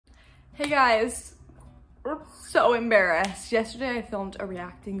Hey guys, I'm so embarrassed. Yesterday I filmed a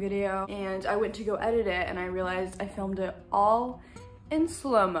reacting video and I went to go edit it and I realized I filmed it all in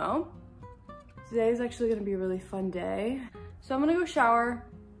slow-mo. Today is actually gonna be a really fun day. So I'm gonna go shower.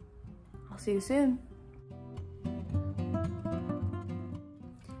 I'll see you soon.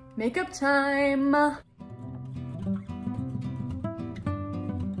 Makeup time.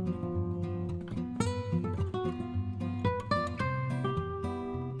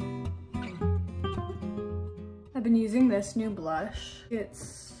 I've been using this new blush.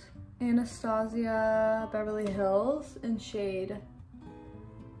 It's Anastasia Beverly Hills in shade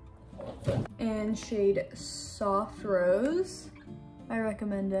Soft Rose. I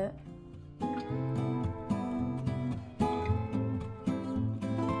recommend it.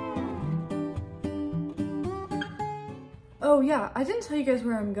 Oh yeah, I didn't tell you guys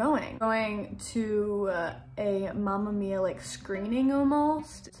where I'm going. I'm going to a Mamma Mia like screening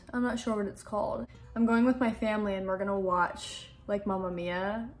almost. I'm not sure what it's called. I'm going with my family and we're gonna watch like Mamma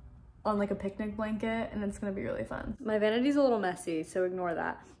Mia on like a picnic blanket and it's gonna be really fun. My vanity's a little messy, so ignore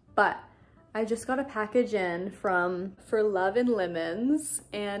that. But I just got a package in from For Love and Lemons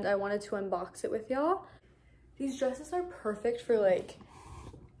and I wanted to unbox it with y'all. These dresses are perfect for like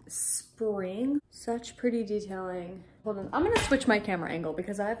spring. Such pretty detailing. Hold on, I'm gonna switch my camera angle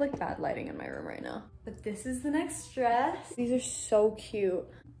because I have like bad lighting in my room right now. But this is the next dress. These are so cute.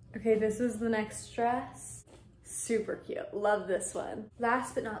 Okay, this is the next dress. Super cute, love this one.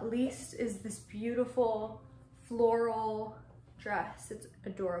 Last but not least is this beautiful floral dress. It's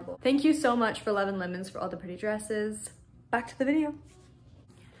adorable. Thank you so much For Love and Lemons for all the pretty dresses. Back to the video. I'm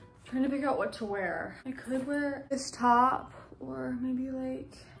trying to figure out what to wear. I could wear this top or maybe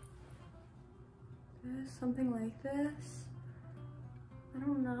like this, something like this. I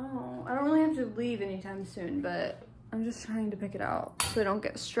don't know. I don't really have to leave anytime soon, but I'm just trying to pick it out so I don't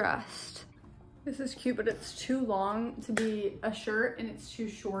get stressed. This is cute, but it's too long to be a shirt and it's too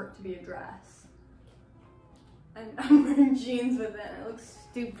short to be a dress. And I'm wearing jeans with it and it looks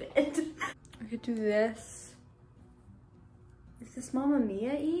stupid. I could do this. Is this Mamma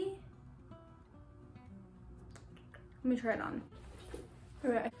Mia-y? Let me try it on.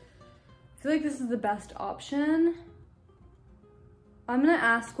 Okay. I feel like this is the best option. I'm gonna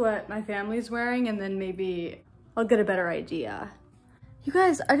ask what my family's wearing and then maybe I'll get a better idea. You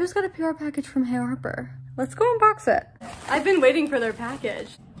guys, I just got a PR package from Hey Harper. Let's go unbox it. I've been waiting for their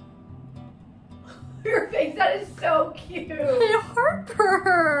package. Your face, that is so cute. Hey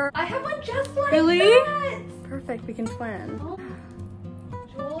Harper. I have one just like that. Perfect, we can twin. Oh,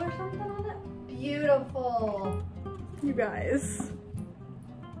 jewel or something on it? Beautiful. You guys.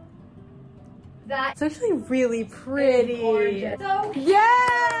 That's actually really pretty. So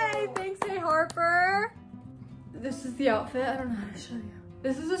yay! Thanks, Hey Harper. This is the outfit. I don't know how to show you.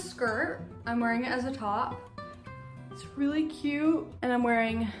 This is a skirt. I'm wearing it as a top. It's really cute. And I'm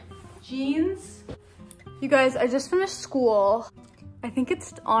wearing jeans. You guys, I just finished school. I think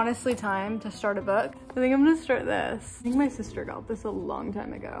it's honestly time to start a book. I think I'm gonna start this. I think my sister got this a long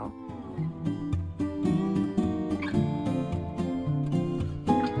time ago.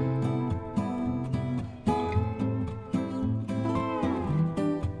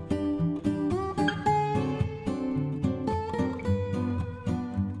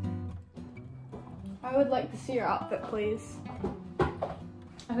 I would like to see your outfit, please.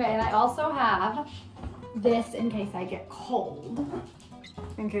 Okay, and I also have this in case I get cold.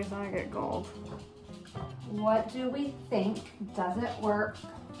 In case I get cold. What do we think? Does it work?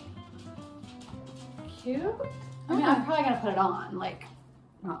 Cute? I mean, I'm probably gonna put it on, like,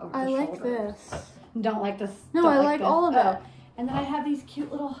 not over the shoulder. I like this. Don't like this. No, I like all of it. And then I have these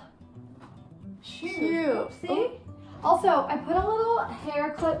cute little shoes. Cute. See? Oh. Also, I put a little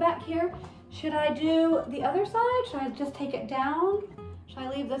hair clip back here. Should I do the other side? Should I just take it down? Should I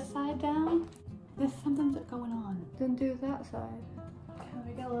leave this side down? There's something going on. Then do that side. Okay, let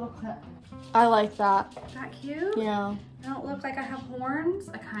me get a little clip. I like that. Is that cute? Yeah. I don't look like I have horns.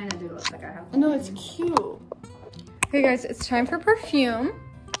 I kind of do look like I have horns. No, it's cute. Okay guys, it's time for perfume.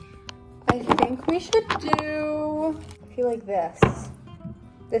 I think we should do, I feel like this.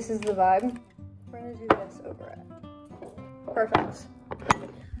 This is the vibe. We're gonna do this over it. Perfect.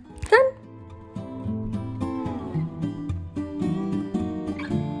 Done.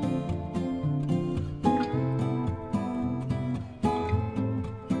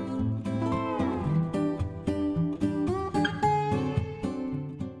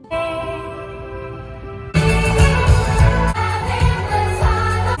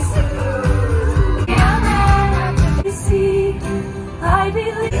 I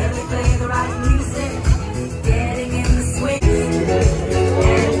believe they play the right music, getting in the swing.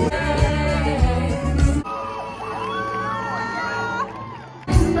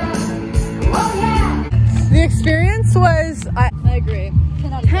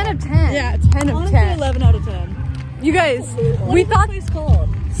 You guys, we thought it's called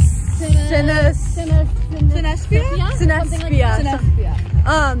Synespia.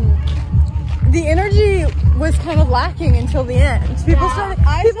 The energy was kind of lacking until the end. People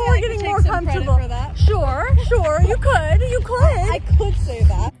were getting more comfortable. For that. Sure, you could. I could say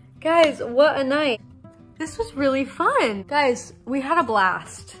that. Guys, what a night. This was really fun. Guys, we had a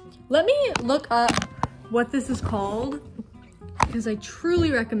blast. Let me look up what this is called because I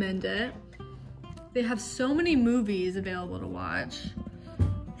truly recommend it. They have so many movies available to watch.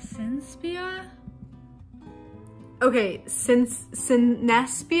 Synespia? Okay, Synespia.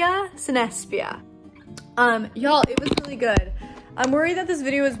 Y'all, it was really good. I'm worried that this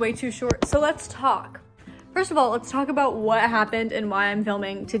video is way too short, so let's talk. First of all, let's talk about what happened and why I'm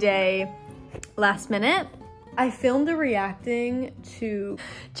filming today last minute. I filmed a reacting to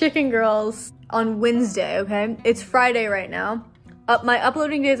Chicken Girls on Wednesday, okay? It's Friday right now. My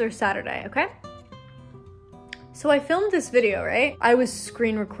uploading days are Saturday, okay? So I filmed this video, right? I was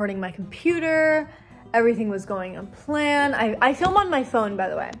screen recording my computer. Everything was going on plan. I film on my phone, by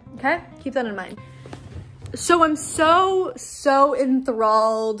the way, okay? Keep that in mind. So I'm so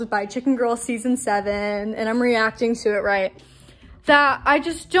enthralled by Chicken Girls season 7 and I'm reacting to it, right? That I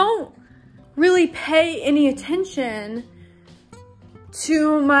just don't really pay any attention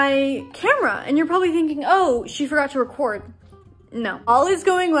to my camera. And you're probably thinking, oh, she forgot to record. No, all is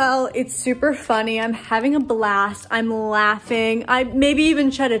going well. It's super funny. I'm having a blast. I'm laughing. I maybe even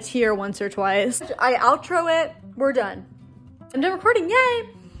shed a tear once or twice. I outro it. We're done. I'm done recording. Yay.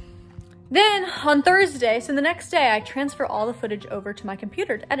 Then on Thursday, so the next day, I transfer all the footage over to my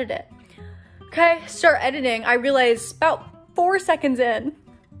computer to edit it. Okay, start editing. I realized about 4 seconds in,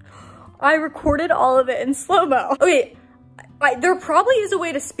 I recorded all of it in slow-mo. Okay, there probably is a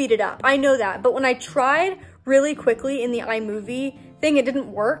way to speed it up. I know that, but when I tried really quickly in the iMovie thing, it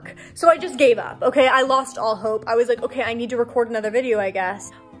didn't work. So I just gave up, okay? I lost all hope. I was like, okay, I need to record another video, I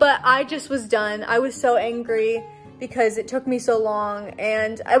guess. But I just was done. I was so angry because it took me so long.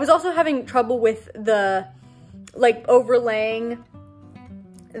 And I was also having trouble with the, like, overlaying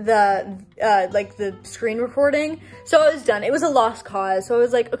the, the screen recording. So I was done. It was a lost cause. So I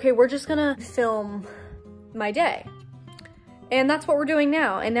was like, okay, we're just gonna film my day. And that's what we're doing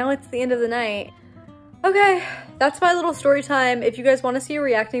now. And now it's the end of the night. Okay, that's my little story time. If you guys want to see a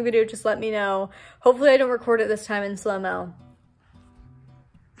reacting video, just let me know. Hopefully I don't record it this time in slow-mo.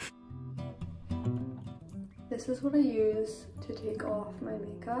 This is what I use to take off my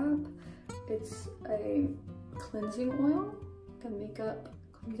makeup. It's a cleansing oil, like a makeup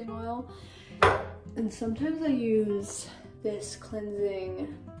cleansing oil. And sometimes I use this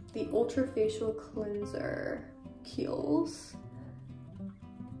cleansing, the Ultra Facial Cleanser Kiehl's.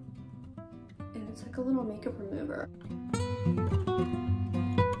 And it's like a little makeup remover.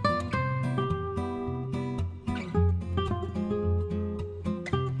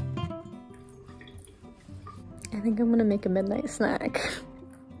 I think I'm gonna make a midnight snack.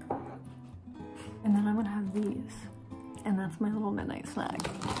 And then I'm gonna have these. And that's my little midnight snack.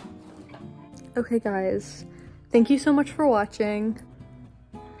 Okay guys, thank you so much for watching.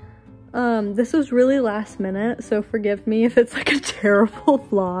 This was really last minute, so forgive me if it's like a terrible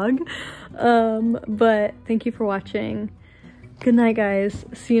vlog. But thank you for watching. Good night, guys.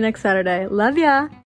 See you next Saturday. Love ya!